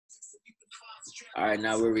All right,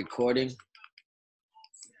 now we're recording.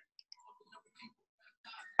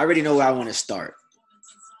 I already know where I want to start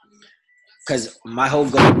because my whole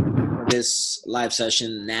goal for this live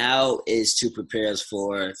session now is to prepare us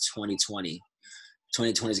for 2020.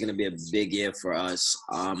 2020 is going to be a big year for us.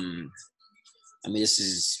 This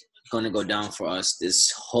is going to go down for us.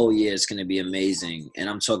 This whole year is going to be amazing. And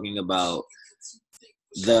I'm talking about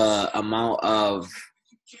the amount of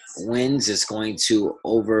wins is going to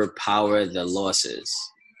overpower the losses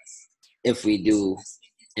if we do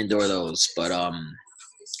endure those. But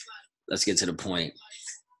let's get to the point.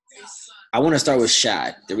 I want to start with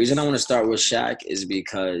SHAK. The reason I want to start with SHAK is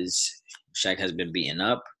because SHAK has been beaten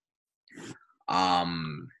up.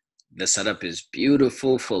 The setup is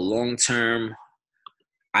beautiful for long term.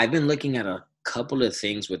 I've been looking at a couple of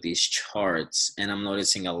things with these charts, and I'm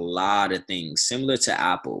noticing a lot of things similar to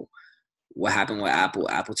Apple. What happened with Apple?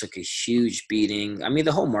 Apple took a huge beating. I mean,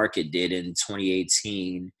 the whole market did in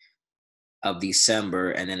 2018 of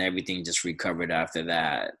December, and then everything just recovered after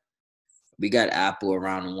that. We got Apple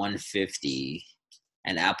around 150,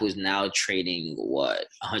 and Apple is now trading,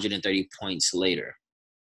 130 points later,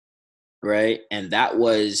 right? And that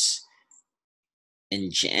was in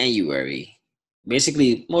January.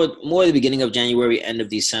 Basically, more the beginning of January, end of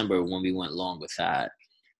December when we went long with that.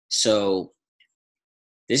 So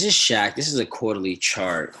this is SHAK. This is a quarterly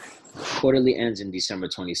chart. Quarterly ends in December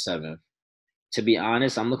 27th. To be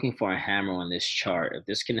honest, I'm looking for a hammer on this chart. If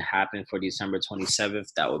this can happen for December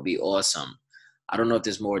 27th, that would be awesome. I don't know if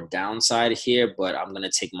there's more downside here, but I'm going to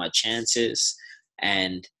take my chances.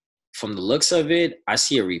 And from the looks of it, I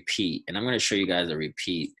see a repeat. And I'm going to show you guys a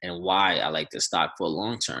repeat and why I like this stock for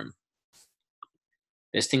long term.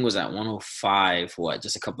 This thing was at 105,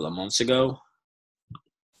 just a couple of months ago?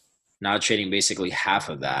 Now trading basically half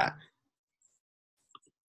of that.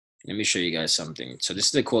 Let me show you guys something. So this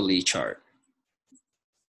is the quarterly chart.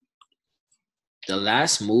 The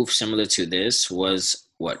last move similar to this was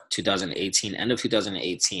 2018, end of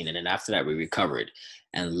 2018. And then after that, we recovered.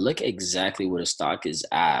 And look exactly where the stock is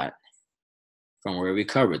at from where we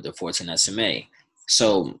recovered, the 14 SMA.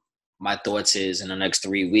 So my thoughts is in the next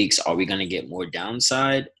 3 weeks, are we going to get more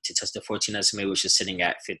downside to test the 14 SMA, which is sitting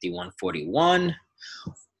at 51.41?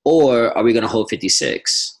 Or are we going to hold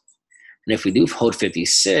 56? And if we do hold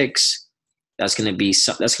 56, that's going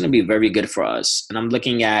to be very good for us. And I'm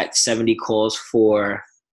looking at 70 calls for,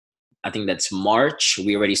 I think that's March.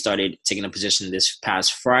 We already started taking a position this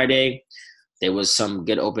past Friday. There was some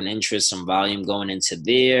good open interest, some volume going into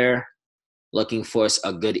there. Looking for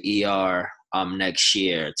a good ER next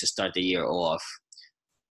year to start the year off.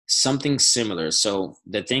 Something similar. So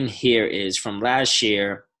the thing here is from last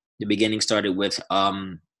year, the beginning started with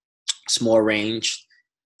small range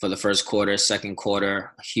for the first quarter, second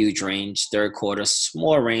quarter, huge range, third quarter,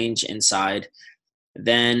 small range inside.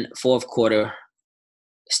 Then fourth quarter,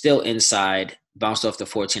 still inside, bounced off the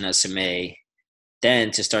 14 SMA.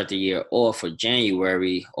 Then to start the year off for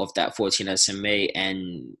January, off that 14 SMA.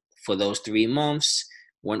 And for those 3 months,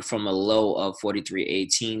 went from a low of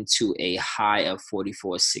 43.18 to a high of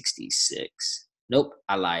 44.66. Nope,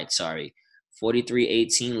 I lied, sorry.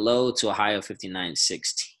 43.18 low to a high of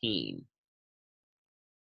 59.16.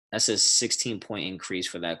 That's a 16-point increase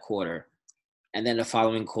for that quarter. And then the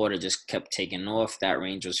following quarter just kept taking off. That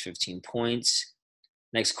range was 15 points.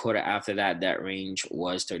 Next quarter after that, that range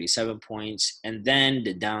was 37 points. And then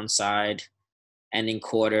the downside, ending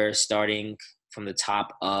quarter starting from the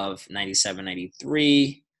top of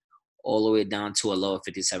 97.93 all the way down to a low of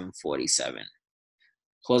 57.47.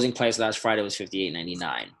 Closing price last Friday was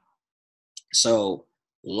 58.99. So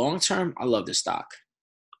long term, I love this stock.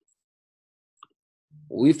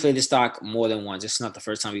 We've played this stock more than once. This is not the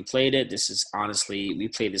first time we played it. This is honestly, we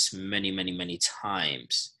played this many, many, many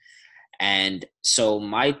times. And so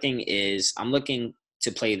my thing is I'm looking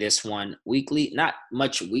to play this one weekly, not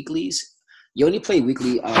much weeklies. You only play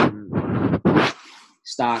weekly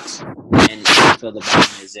stocks and you feel the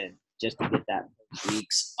bottom is in just to get that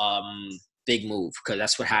week's big move, because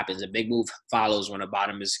that's what happens. A big move follows when a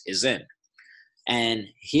bottom is in. And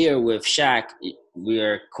here with SHAK, we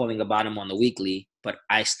are calling a bottom on the weekly, but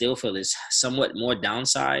I still feel there's somewhat more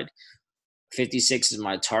downside. 56 is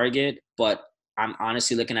my target, but I'm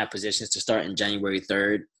honestly looking at positions to start in January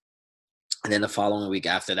 3rd. And then the following week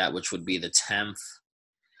after that, which would be the 10th.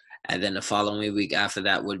 And then the following week after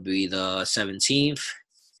that would be the 17th.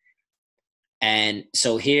 And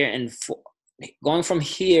so here and going from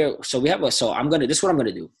here, so we have this is what I'm going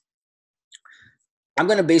to do. I'm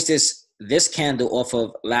going to base this candle off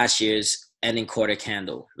of last year's ending quarter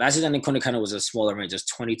candle. Last year's ending quarter candle was a smaller range, just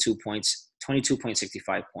 22 points,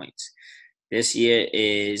 22.65 points. This year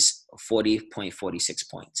is 40.46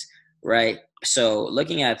 points, right? So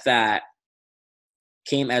looking at that,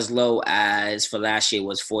 came as low as for last year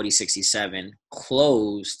was 40.67,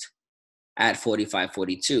 closed at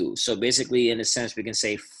 45.42. So basically, in a sense, we can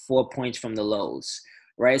say 4 points from the lows,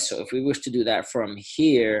 right? So if we wish to do that from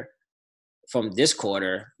here, from this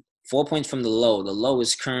quarter, 4 points from the low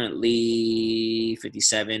is currently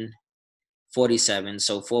 57.47.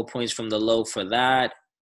 So 4 points from the low for that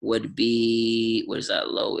would be, what is that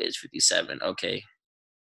low is? 57. Okay.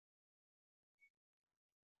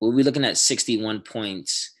 We'll be looking at 61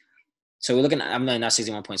 points. So we're looking at, I'm not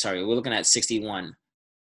 61 points, sorry. We're looking at 61.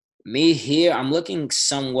 Me here, I'm looking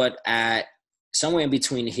somewhat at somewhere in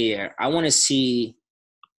between here. I want to see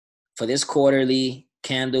for this quarterly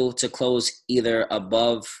candle to close either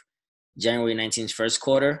above January 19th first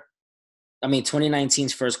quarter.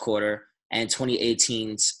 2019's first quarter and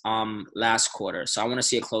 2018's last quarter. So I want to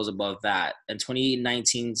see a close above that. And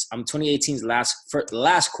 2018's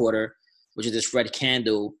last quarter, which is this red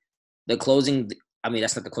candle, the closing,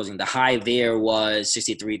 that's not the closing. The high there was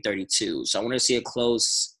 63.32. So I want to see a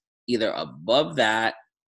close either above that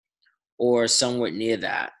or somewhere near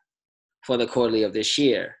that for the quarterly of this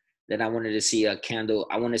year. Then I wanted to see a candle.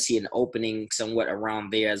 I want to see an opening somewhat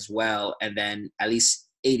around there as well. And then at least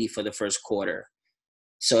 80 for the first quarter.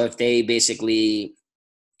 So if they basically,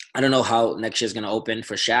 I don't know how next year's going to open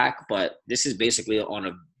for SHAK, but this is basically on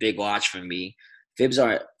a big watch for me. Fibs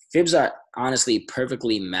are honestly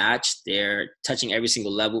perfectly matched. They're touching every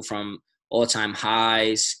single level from all-time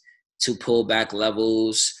highs to pullback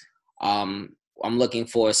levels. I'm looking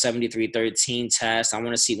for a 73.13 test. I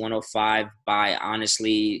want to see 105 by,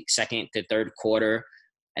 honestly, second to third quarter.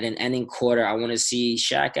 And then ending quarter, I want to see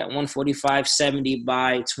SHAK at 145.70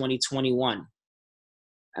 by 2021.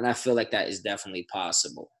 And I feel like that is definitely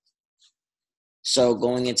possible. So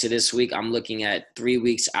going into this week, I'm looking at 3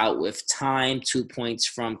 weeks out with time, 2 points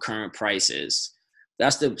from current prices.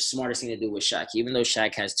 That's the smartest thing to do with SHAK. Even though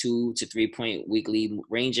SHAK has 2 to 3 point weekly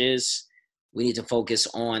ranges, we need to focus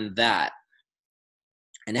on that.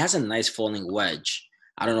 And it has a nice falling wedge.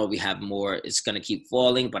 I don't know if we have more. It's going to keep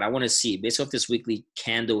falling, but I want to see, based off this weekly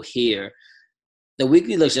candle here, the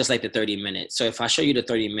weekly looks just like the 30-minute. So if I show you the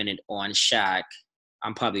 30-minute on SHAK,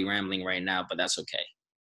 I'm probably rambling right now, but that's okay.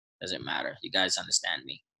 Doesn't matter. You guys understand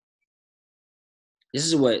me. This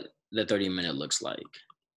is what the 30-minute looks like.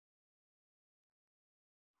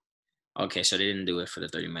 Okay, so they didn't do it for the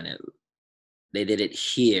 30-minute. They did it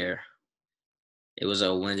here. It was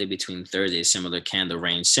a Wednesday between Thursday, similar candle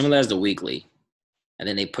range, similar as the weekly. And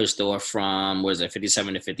then they pushed off from,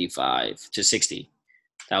 57 to 55 to 60.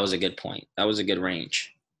 That was a good point. That was a good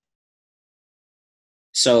range.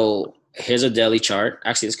 So here's a daily chart.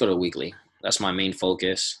 Actually, let's go to weekly. That's my main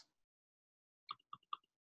focus.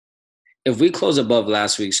 If we close above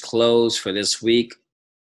last week's close for this week,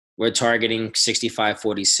 we're targeting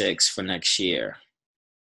 65.46 for next year.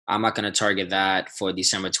 I'm not going to target that for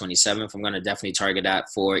December 27th. I'm going to definitely target that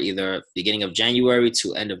for either beginning of January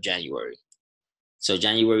to end of January. So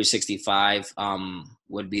January 65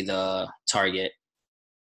 would be the target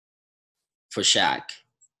for SHAK.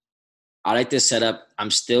 I like this setup.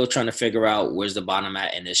 I'm still trying to figure out where's the bottom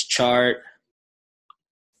at in this chart.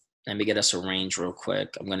 Let me get us a range real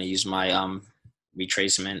quick. I'm going to use my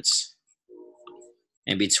retracements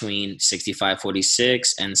in between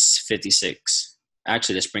 65.46 and 56.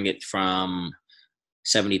 Actually, let's bring it from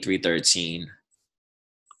 73.13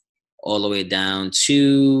 all the way down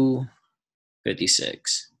to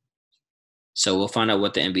 56. So we'll find out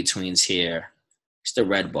what the in-betweens here. It's the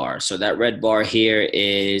red bar. So that red bar here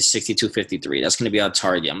is 62.53. That's going to be our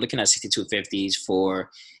target. I'm looking at 62.50s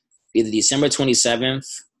for either December 27th,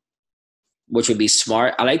 which would be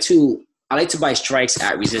smart. I like to buy strikes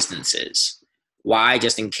at resistances. Why?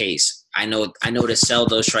 Just in case. I know to sell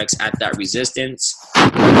those strikes at that resistance.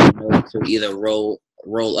 I know to either roll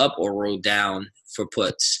up or roll down for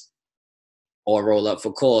puts, or roll up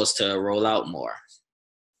for calls to roll out more.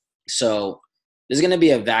 So there's going to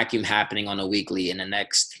be a vacuum happening on a weekly in the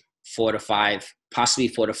next 4 to 5, possibly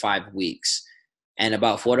 4 to 5 weeks. And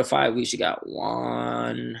about 4 to 5 weeks, you got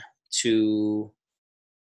 1, 2,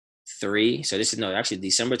 3. So this is actually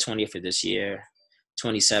December 20th of this year,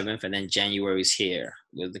 27th, and then January's here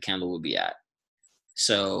where the candle will be at.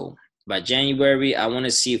 So by January, I want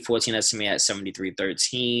to see 14 SMA at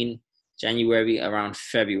 73.13. January around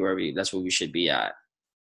February, that's where we should be at.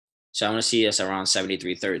 So I want to see us around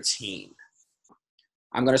 73.13.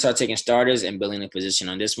 I'm going to start taking starters and building a position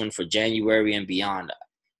on this one for January and beyond.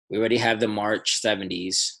 We already have the March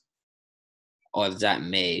 70s. Or is that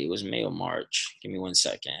May? It was May or March. Give me 1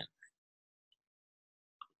 second.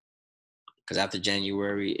 because after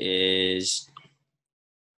January is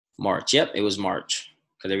March. Yep, it was March.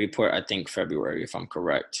 Because they report, I think, February, if I'm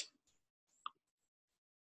correct.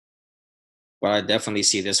 But I definitely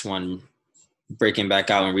see this one breaking back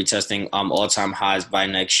out and retesting all-time highs by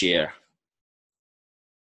next year.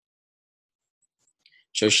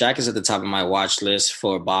 So SHAK is at the top of my watch list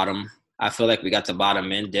for bottom. I feel like we got the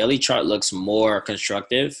bottom in. Daily chart looks more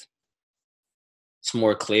constructive. It's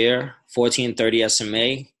more clear. 1430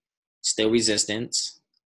 SMA, still resistance.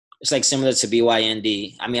 It's like similar to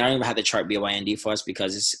BYND. I mean, I don't even have the chart BYND for us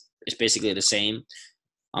because it's basically the same.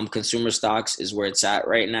 Consumer stocks is where it's at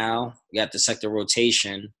right now. We got the sector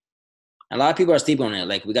rotation. A lot of people are sleeping on it.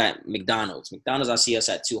 Like we got McDonald's. McDonald's, I see us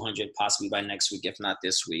at 200 possibly by next week, if not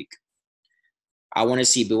this week. I want to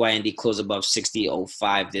see BYND close above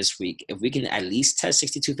 60.05 this week. If we can at least test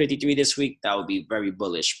 62.53 this week, that would be very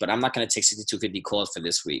bullish. But I'm not going to take 62.50 calls for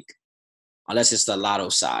this week, unless it's the lotto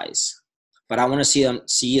size. But I want to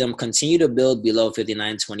see them continue to build below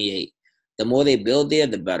 59.28. The more they build there,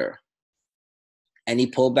 the better. Any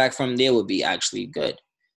pullback from there would be actually good.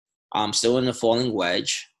 I'm still in the falling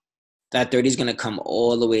wedge. That 30 is going to come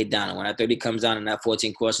all the way down. And when that 30 comes down and that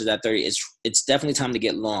 14 crosses that 30, it's definitely time to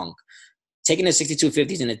get long. Taking the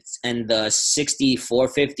 62.50s and the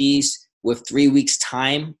 64.50s with 3 weeks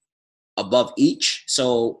time above each.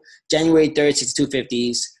 So January 3rd,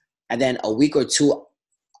 62.50s, and then a week or two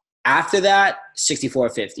after that,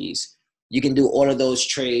 64.50s. You can do all of those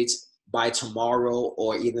trades by tomorrow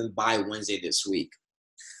or even by Wednesday this week.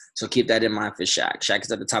 So keep that in mind for SHAK. SHAK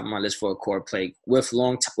is at the top of my list for a core play with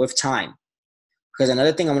time. Because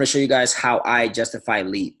another thing, I'm going to show you guys how I justify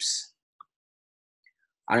leaps.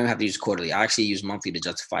 I don't have to use quarterly. I actually use monthly to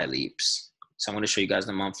justify leaps. So I'm going to show you guys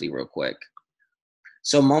the monthly real quick.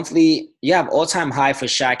 So monthly, you have all-time high for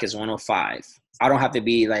SHAK is 105. I don't have to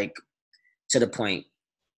be like to the point.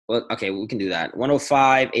 Well, okay, we can do that.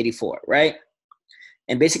 105.84, right?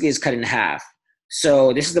 And basically it's cut in half.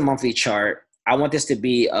 So this is the monthly chart. I want this to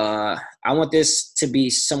be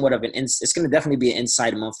somewhat of it's going to definitely be an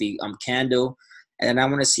inside monthly candle. And then I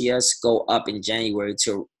want to see us go up in January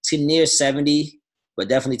to near 70, but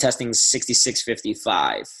definitely testing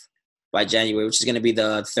 66.55 by January, which is going to be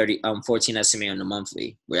the 14 SMA on the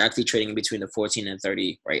monthly. We're actually trading in between the 14 and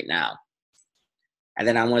 30 right now. And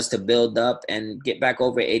then I want us to build up and get back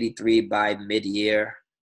over 83 by mid-year.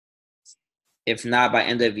 If not by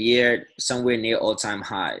end of year, somewhere near all-time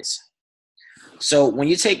highs. So when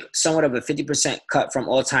you take somewhat of a 50% cut from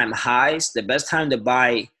all-time highs, the best time to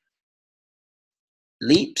buy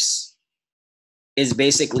leaps is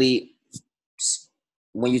basically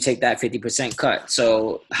when you take that 50% cut.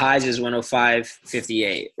 So highs is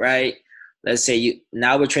 105.58, right? Let's say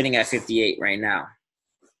now we're trading at 58 right now.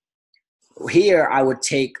 Here I would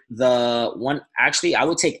take I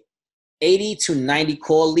would take 80 to 90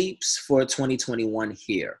 call leaps for 2021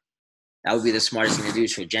 here. That would be the smartest thing to do.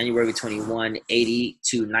 For January 21, 80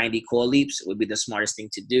 to 90 call leaps would be the smartest thing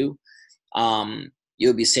to do.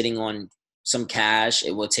 You'll be sitting on some cash.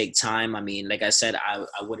 It will take time. I mean, like I said, I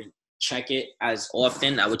wouldn't check it as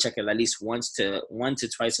often. I would check it at least one to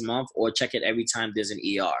twice a month, or check it every time there's an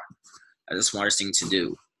ER. That's the smartest thing to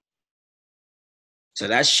do. So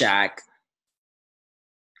that's SHAK.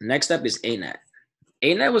 Next up is ANET.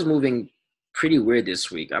 ANET was moving pretty weird this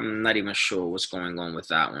week. I'm not even sure what's going on with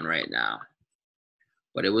that one right now.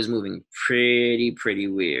 But it was moving pretty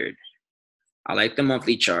weird. I like the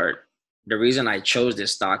monthly chart. The reason I chose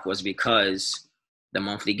this stock was because the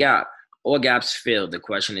monthly gap. All gaps filled. The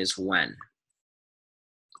question is when.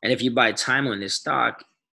 And if you buy time on this stock,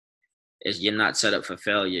 you're not set up for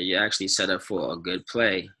failure. You're actually set up for a good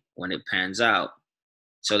play when it pans out.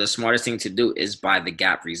 So the smartest thing to do is buy the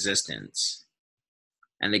gap resistance.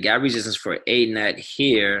 And the gap resistance for ANET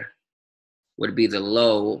here would be the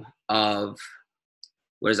low of,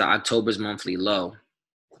 October's monthly low.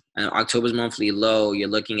 And October's monthly low, you're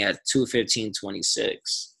looking at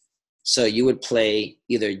 215.26. So you would play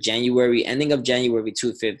either January, ending of January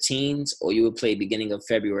 215s, or you would play beginning of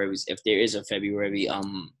February's, if there is a February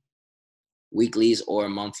weeklies or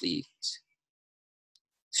monthly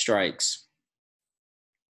strikes.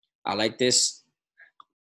 I like this.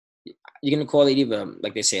 You're going to call it either,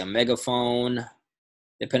 like they say, a megaphone,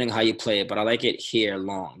 depending on how you play it. But I like it here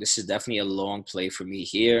long. This is definitely a long play for me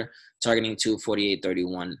here, targeting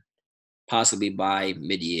 248.31, possibly by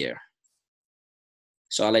mid-year.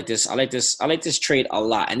 So I like this trade a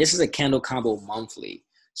lot. And this is a candle combo monthly.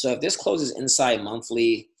 So if this closes inside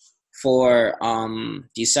monthly for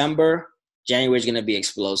December, January is going to be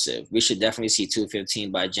explosive. We should definitely see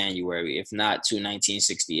 215 by January, if not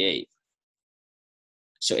 219.68.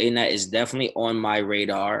 So ANET is definitely on my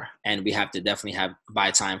radar, and we have to definitely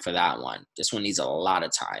buy time for that one. This one needs a lot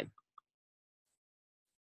of time.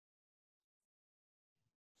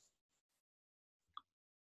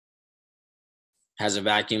 Has a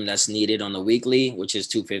vacuum that's needed on the weekly, which is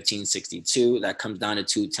 215.62. That comes down to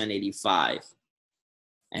 210.85.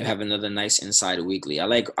 And we have another nice inside weekly. I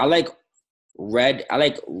like red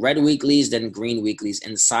weeklies, then green weeklies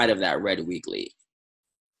inside of that red weekly.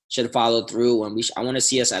 Should follow through, and I want to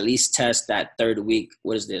see us at least test that third week.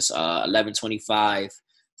 What is this? 11.25.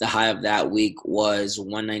 The high of that week was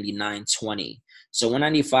 199.20. So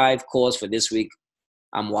 195 calls for this week.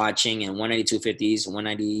 I'm watching, and 192.50s,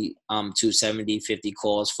 192.70, 50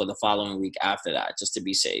 calls for the following week after that, just to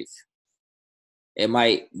be safe. It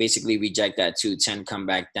might basically reject that 210, come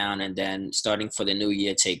back down, and then starting for the new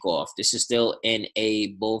year, take off. This is still in a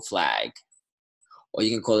bull flag, or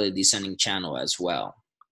you can call it a descending channel as well.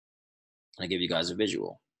 I'll give you guys a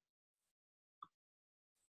visual.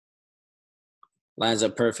 Lines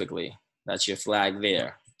up perfectly. That's your flag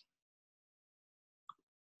there.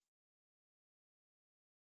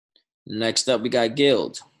 Next up, we got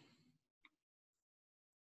Guild.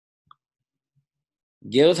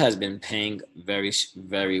 Guild has been paying very,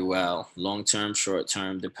 very well, long-term,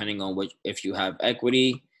 short-term, depending on if you have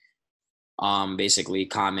equity, basically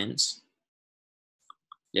commons.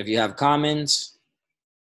 If you have commons,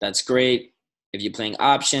 that's great. If you're playing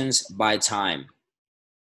options, buy time.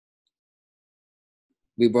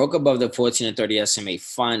 We broke above the 14 and 30 SMA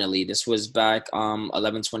finally. This was back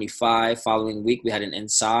 11.25. Following week, we had an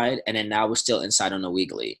inside, and then now we're still inside on the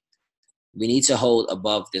weekly. We need to hold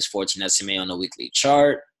above this 14 SMA on the weekly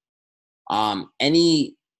chart.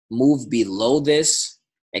 Any move below this,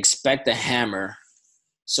 expect a hammer.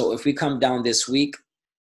 So if we come down this week,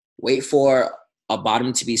 wait for a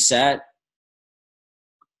bottom to be set.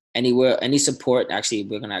 Anywhere, any support, actually,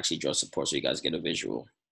 we're gonna actually draw support so you guys get a visual.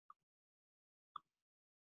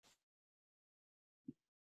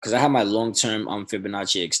 Because I have my long-term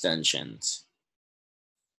Fibonacci extensions.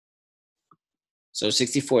 So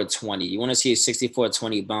 64.20, you want to see a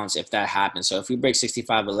 64.20 bounce if that happens. So if we break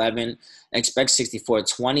 65.11, expect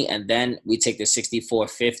 64.20, and then we take the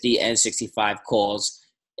 64.50 and 65 calls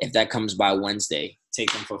if that comes by Wednesday.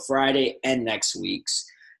 Take them for Friday and next week's,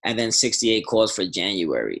 and then 68 calls for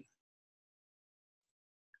January.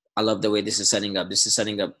 I love the way this is setting up. This is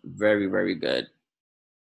setting up very, very good.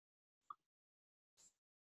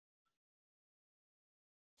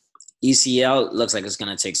 ECL looks like it's going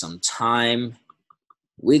to take some time.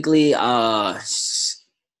 Weekly, not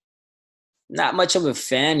much of a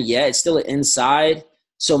fan yet. It's still inside.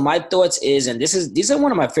 So my thoughts is, and these are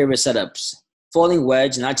one of my favorite setups. Falling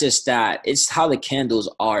wedge, not just that. It's how the candles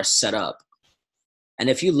are set up. And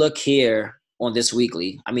if you look here on this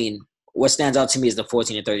weekly, I mean, what stands out to me is the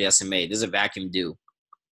 14 and 30 SMA. There's a vacuum due.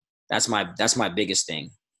 That's my biggest thing.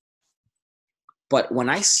 But when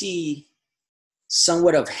I see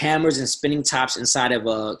somewhat of hammers and spinning tops inside of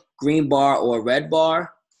a green bar or a red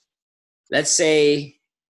bar, let's say,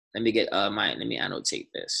 let me annotate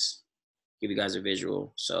this, give you guys a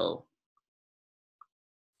visual. So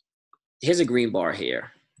here's a green bar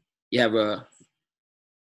here. You have a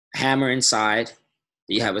hammer inside.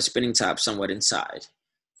 You have a spinning top somewhat inside.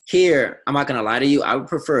 Here, I'm not gonna lie to you, I would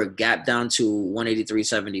prefer a gap down to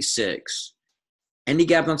 183.76. Any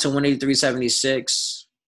gap down to 183.76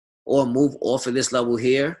 or move off of this level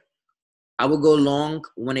here, I would go long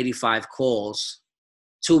 185 calls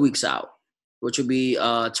 2 weeks out, which would be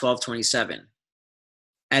 12.27.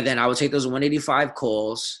 And then I would take those 185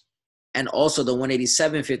 calls and also the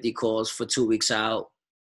 187.50 calls for 2 weeks out.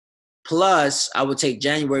 Plus, I would take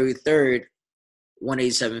January 3rd,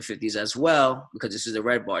 187.50s as well, because this is the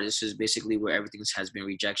red bar. This is basically where everything has been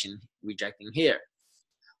rejecting here.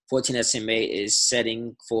 14 SMA is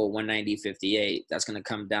setting for 190.58. That's going to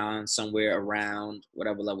come down somewhere around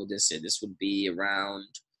whatever level this is. This would be around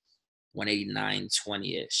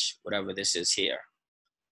 189.20-ish, whatever this is here.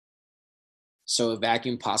 So a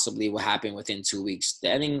vacuum possibly will happen within 2 weeks. The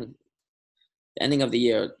ending of the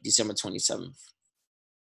year, December 27th.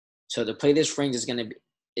 So to play this range is going to be,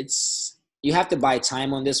 you have to buy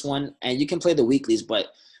time on this one, and you can play the weeklies, but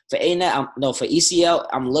for ANET, for ECL,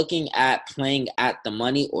 I'm looking at playing at the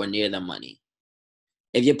money or near the money.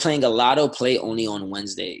 If you're playing a lotto, play only on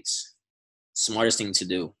Wednesdays. Smartest thing to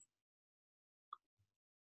do.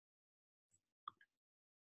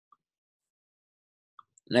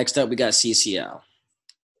 Next up, we got CCL.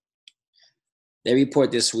 They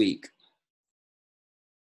report this week.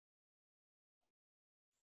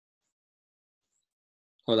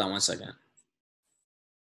 Hold on one second.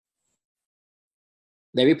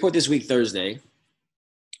 They report this week Thursday.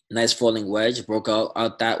 Nice falling wedge, broke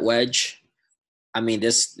out that wedge. I mean,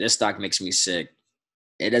 this stock makes me sick.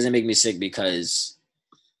 It doesn't make me sick because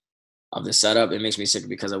of the setup. It makes me sick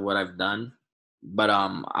because of what I've done. But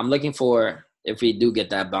I'm looking for, if we do get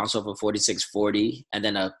that bounce off of 46.40 and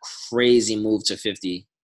then a crazy move to 50.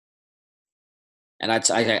 And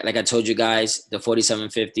like I told you guys, the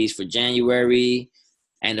 47.50s for January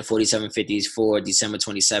and the 47.50s for December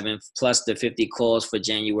 27th, plus the 50 calls for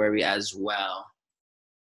January as well.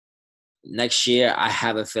 Next year, I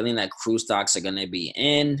have a feeling that cruise stocks are going to be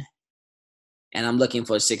in, and I'm looking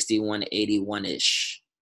for 61.81-ish,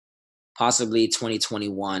 possibly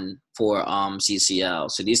 2021 for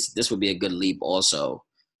CCL. So this would be a good leap also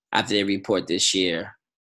after they report this year.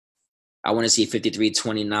 I want to see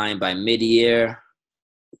 53.29 by mid-year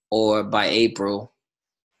or by April,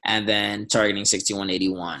 and then targeting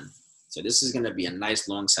 61.81. So this is going to be a nice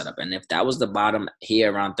long setup. And if that was the bottom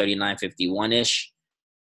here around 39.51-ish,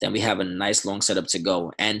 then we have a nice long setup to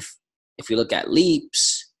go. And if you look at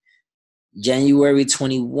leaps, January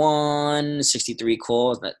 21, 63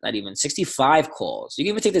 calls, not even 65 calls. You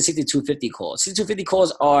can even take the 62.50 calls. 62.50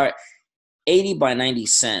 calls are 80 by 90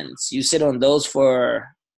 cents. You sit on those for,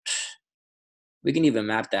 we can even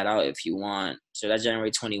map that out if you want. So that's January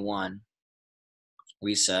 21.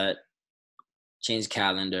 Reset. Change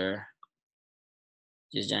calendar.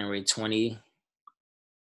 Just January 20.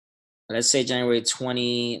 Let's say January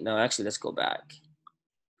 20. No, actually, let's go back.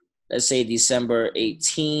 Let's say December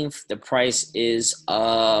 18th. The price is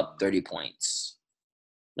up 30 points.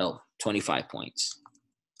 No, 25 points.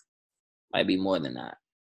 Might be more than that.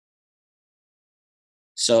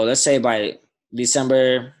 So let's say by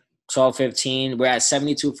December 12-15, we're at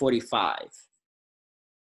 72.45.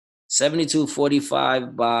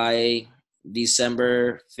 72.45 by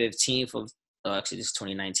December 15th of, oh, actually, this is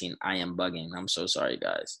 2019. I am bugging. I'm so sorry,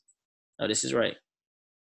 guys. Oh, this is right.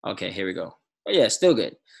 Okay, here we go. Oh, yeah, still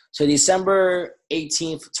good. So December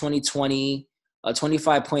 18th, 2020, a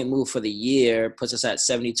 25-point move for the year puts us at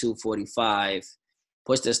 72.45,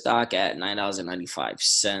 puts the stock at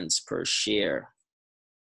 $9.95 per share.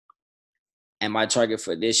 And my target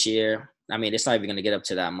for this year, I mean, it's not even going to get up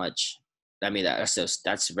to that much. I mean,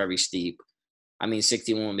 that's very steep. I mean,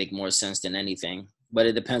 61 will make more sense than anything, but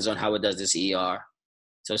it depends on how it does this ER.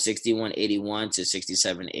 So 61.81 to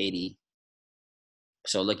 67.80.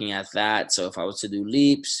 So looking at that, so if I was to do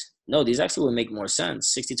leaps, no, these actually would make more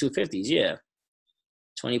sense. 62.50s, yeah.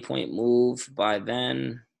 20-point move by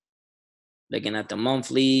then. Looking at the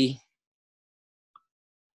monthly.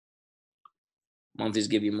 Monthlies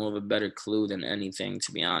give you more of a better clue than anything,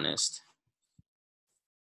 to be honest.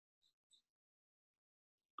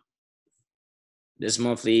 This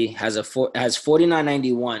monthly has has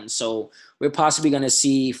 49.91, so we're possibly going to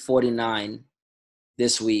see 49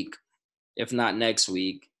 this week, if not next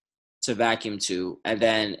week, to vacuum to. And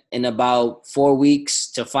then in about 4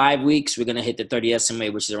 weeks to 5 weeks, we're going to hit the 30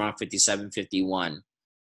 SMA, which is around 57.51.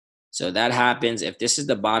 So that happens. If this is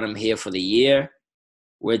the bottom here for the year,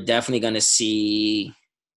 we're definitely going to see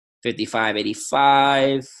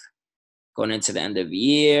 55.85 going into the end of the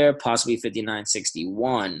year, possibly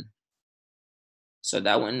 59.61. So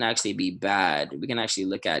that wouldn't actually be bad. We can actually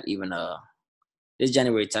look at even that's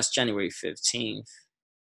January 15th.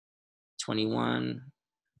 21.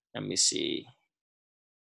 Let me see.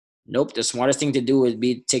 Nope. The smartest thing to do would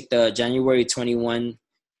be take the January 22,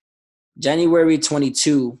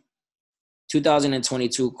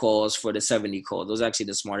 2022 calls for the 70 call. Those are actually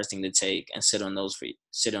the smartest thing to take and sit on those.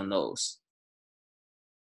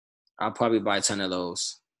 I'll probably buy 10 of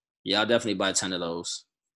those. Yeah, I'll definitely buy 10 of those.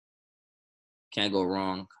 Can't go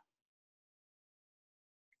wrong.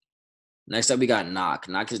 Next up, we got NOC.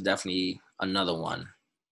 NOC is definitely another one.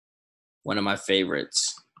 One of my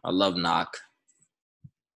favorites. I love NOC.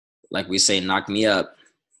 Like we say, knock me up.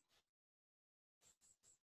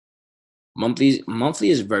 Monthly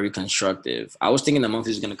is very constructive. I was thinking the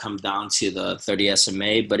monthly is going to come down to the 30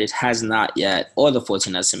 SMA, but it has not yet, or the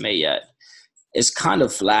 14 SMA yet. It's kind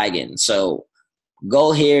of flagging. So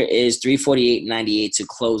goal here is 348.98 to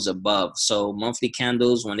close above. So monthly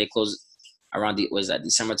candles, when they close around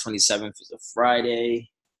December 27th is a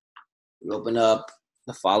Friday. We open up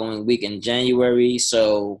the following week in January.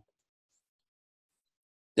 So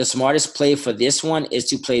the smartest play for this one is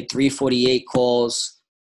to play 348 calls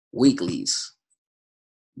weeklies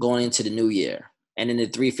going into the new year. And then the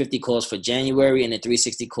 350 calls for January and the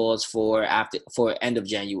 360 calls for end of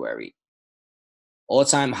January.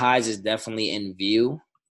 All-time highs is definitely in view.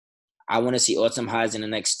 I want to see all-time highs in the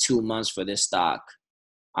next 2 months for this stock.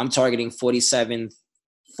 I'm targeting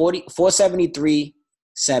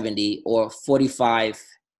 473.70 or 45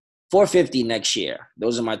 450 next year.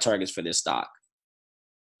 Those are my targets for this stock.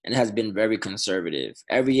 And it has been very conservative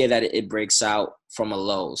every year that it breaks out from a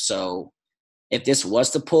low. So if this was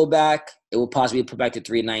to pull back, it will possibly pull back to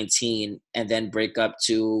 319 and then break up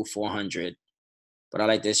to 400. But I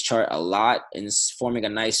like this chart a lot, and it's forming a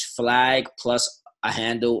nice flag plus a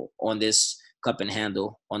handle on this cup and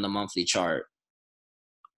handle on the monthly chart.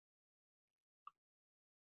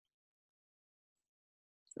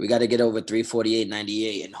 We got to get over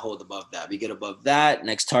 348.98 and hold above that. We get above that.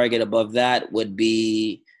 Next target above that would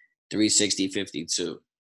be 360.52.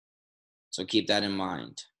 So keep that in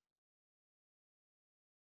mind.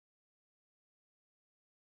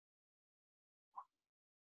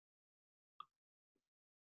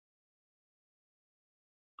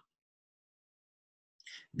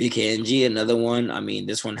 BKNG, another one. I mean,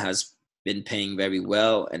 this one has been paying very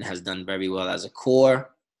well and has done very well as a core.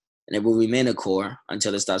 And it will remain a core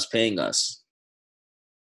until it stops paying us.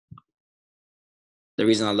 The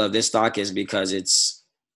reason I love this stock is because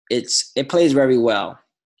it plays very well.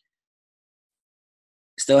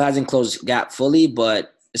 Still hasn't closed gap fully,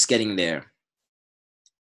 but it's getting there.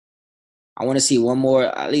 I want to see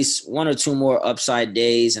at least one or two more upside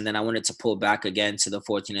days, and then I want it to pull back again to the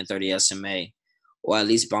 14 and 30 SMA, or at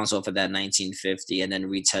least bounce off of that 1950 and then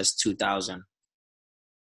retest 2000.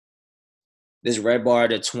 This red bar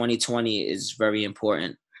to 2020 is very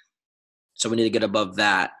important. So we need to get above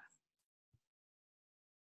that.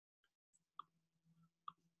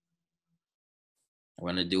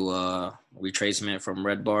 We're going to do a retracement from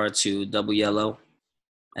red bar to double yellow.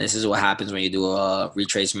 And this is what happens when you do a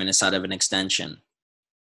retracement inside of an extension.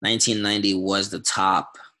 1990 was the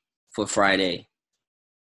top for Friday.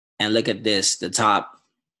 And look at this, the top.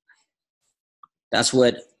 That's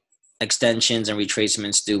what extensions and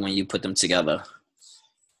retracements do when you put them together.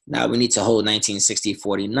 Now we need to hold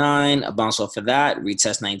 1960.49, a bounce off of that,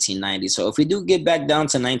 retest 1990. So if we do get back down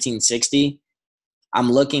to 1960,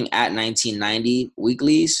 I'm looking at 1990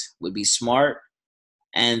 weeklies would be smart.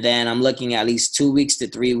 And then I'm looking at least 2 weeks to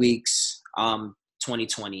 3 weeks,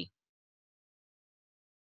 2020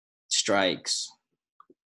 strikes.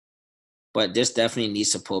 But this definitely needs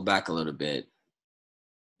to pull back a little bit.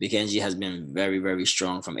 BKNG has been very, very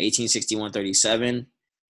strong from 1861.37.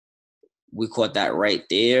 We caught that right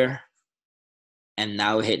there. And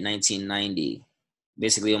now it hit 1990.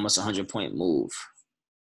 Basically almost a 100-point move.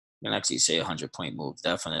 I can actually say a 100-point move,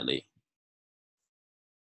 definitely.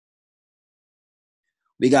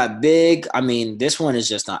 We got big. I mean, this one is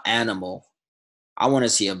just an animal. I want to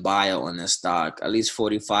see a buyout on this stock, at least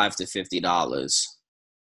 $45 to $50.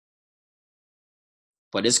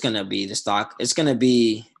 But it's going to be the stock. It's going to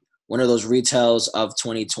be one of those retails of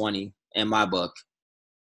 2020 in my book.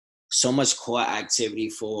 So much core activity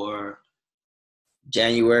for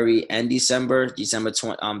January and December. December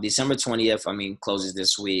 20th, I mean, closes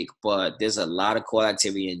this week. But there's a lot of core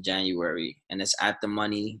activity in January. And it's at the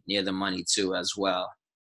money, near the money too as well.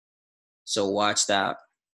 So watch that.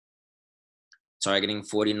 Targeting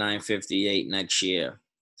 49.58 next year.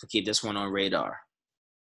 So keep this one on radar.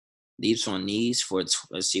 Leaps on these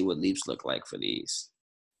let's see what leaps look like for these.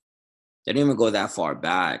 They don't even go that far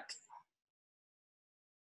back.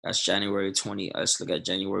 That's January 20. Let's look at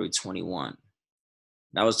January 21.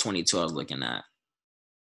 That was 22 I was looking at.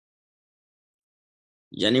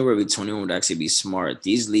 January 21 would actually be smart.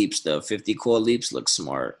 These leaps, the 50 core leaps, look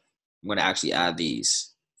smart. I'm going to actually add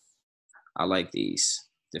these. I like these.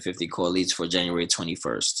 The 50 core leads for January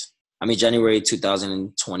 21st. I mean, January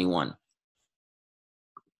 2021.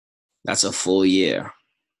 That's a full year.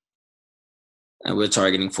 And we're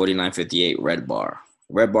targeting 49.58 red bar.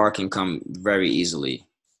 Red bar can come very easily.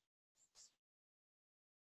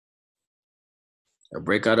 A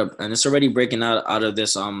breakout of, and it's already breaking out of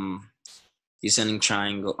this descending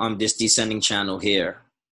triangle, this descending channel here.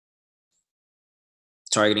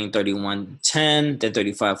 Targeting 31.10, then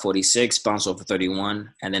 35.46, bounce over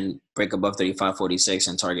 31, and then break above 35.46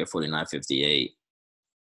 and target 49.58.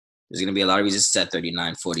 There's going to be a lot of resistance at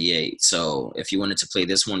 39.48. So if you wanted to play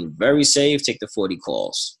this one very safe, take the 40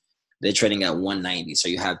 calls. They're trading at 190, so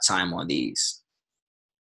you have time on these.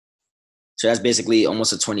 So that's basically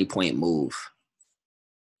almost a 20-point move.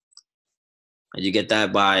 And you get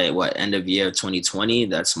that by, what, end of year 2020?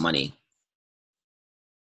 That's money.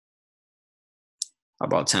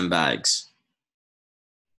 About 10 bags.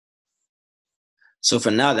 So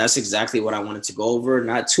for now, that's exactly what I wanted to go over.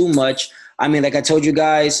 Not too much. I mean, like I told you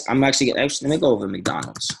guys, let me go over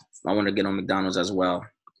McDonald's. I want to get on McDonald's as well.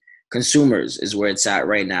 Consumers is where it's at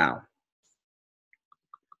right now.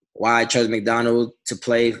 Why I chose McDonald's to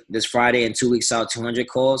play this Friday and 2 weeks out, 200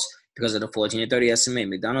 calls, because of the 14 and 30 SMA.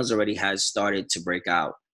 McDonald's already has started to break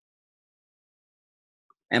out.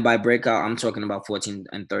 And by breakout, I'm talking about 14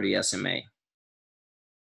 and 30 SMA.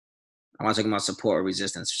 I'm not talking about support or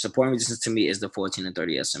resistance. Support and resistance to me is the 14 and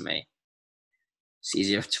 30 SMA. It's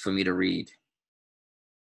easier for me to read.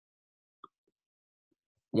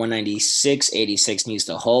 196.86 needs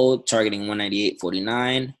to hold, targeting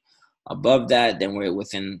 198.49. Above that, then we're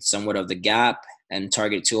within somewhat of the gap and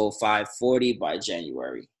target 205.40 by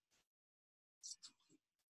January.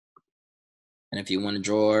 And if you want to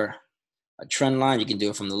draw a trend line, you can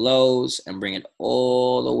do it from the lows and bring it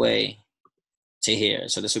all the way to here.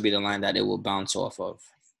 So this would be the line that it will bounce off of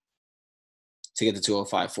to get to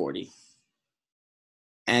 205.40.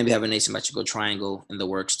 And we have an asymmetrical triangle in the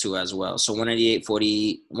works too as well. So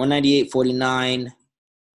 198.49,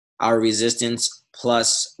 our resistance,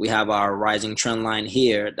 plus we have our rising trend line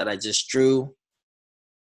here that I just drew.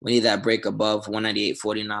 We need that break above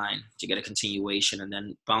 198.49 to get a continuation and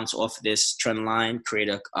then bounce off this trend line, create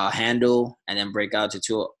a handle, and then break out to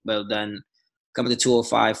then come to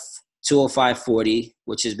 205.40,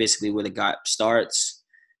 which is basically where the gap starts.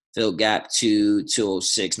 Fill gap to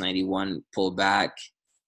 206.91, pull back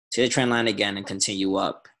to the trend line again and continue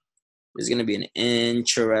up. There's going to be an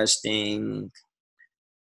interesting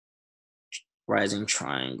rising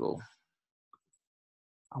triangle.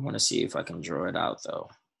 I want to see if I can draw it out though.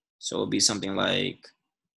 So it'll be something like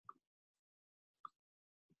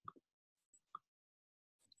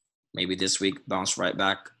maybe this week, bounce right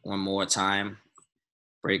back one more time,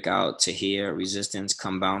 break out to here, resistance,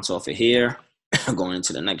 come bounce off of here, going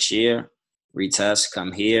into the next year, retest,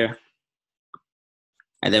 come here,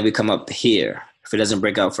 and then we come up here. If it doesn't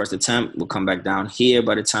break out first attempt, we'll come back down here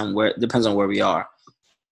by the time where, depends on where we are.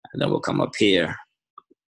 And then we'll come up here,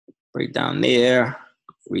 break down there,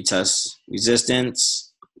 retest resistance,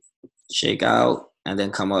 shake out, and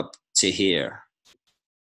then come up to here.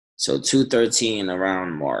 So 213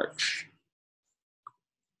 around March.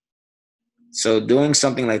 So doing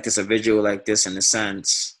something like this, a visual like this in a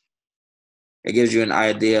sense, it gives you an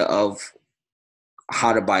idea of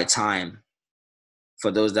how to buy time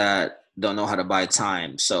for those that don't know how to buy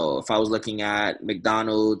time. So if I was looking at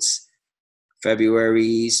McDonald's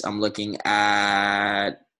February's, I'm looking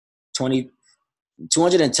at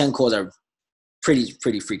 210 calls are pretty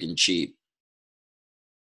freaking cheap.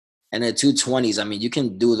 And the 220s, I mean, you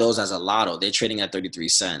can do those as a lotto. They're trading at 33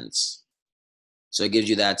 cents. So it gives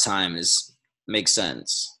you that time. Makes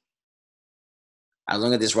sense. As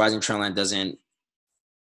long as this rising trend line doesn't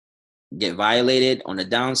get violated on the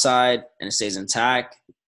downside and it stays intact,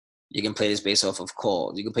 you can play this based off of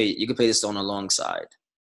calls. You can play this on the long side.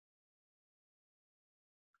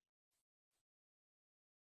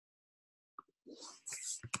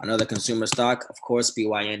 Another consumer stock, of course,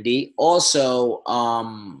 BYND. Also,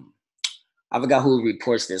 I forgot who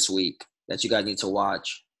reports this week that you guys need to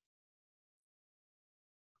watch.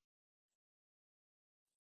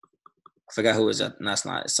 I forgot who is that. That's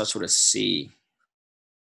not. It starts with a C.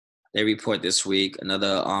 They report this week.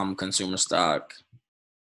 Another consumer stock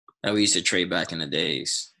that we used to trade back in the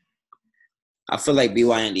days. I feel like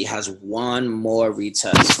BYND has one more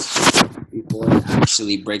retest before it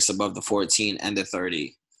actually breaks above the 14 and the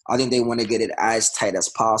 30. I think they want to get it as tight as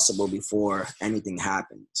possible before anything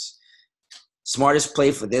happens. Smartest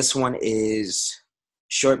play for this one is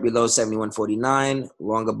short below 71.49,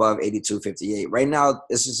 long above 82.58. Right now,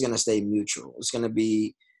 this is going to stay neutral. It's going to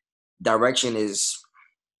be direction is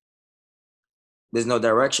there's no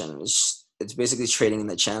direction. It's basically trading in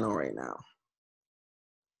the channel right now.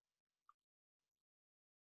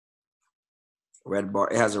 Red bar.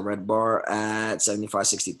 It has a red bar at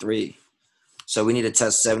 75.63. So we need to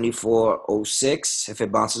test 74.06. If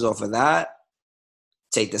it bounces off of that,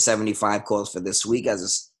 take the 75 calls for this week as a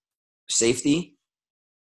safety.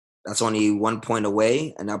 That's only 1 point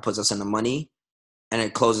away, and that puts us in the money. And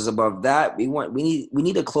it closes above that. We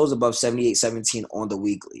need to close above 78.17 on the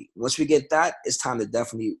weekly. Once we get that, it's time to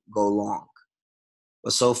definitely go long.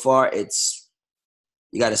 But so far,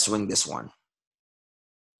 you got to swing this one.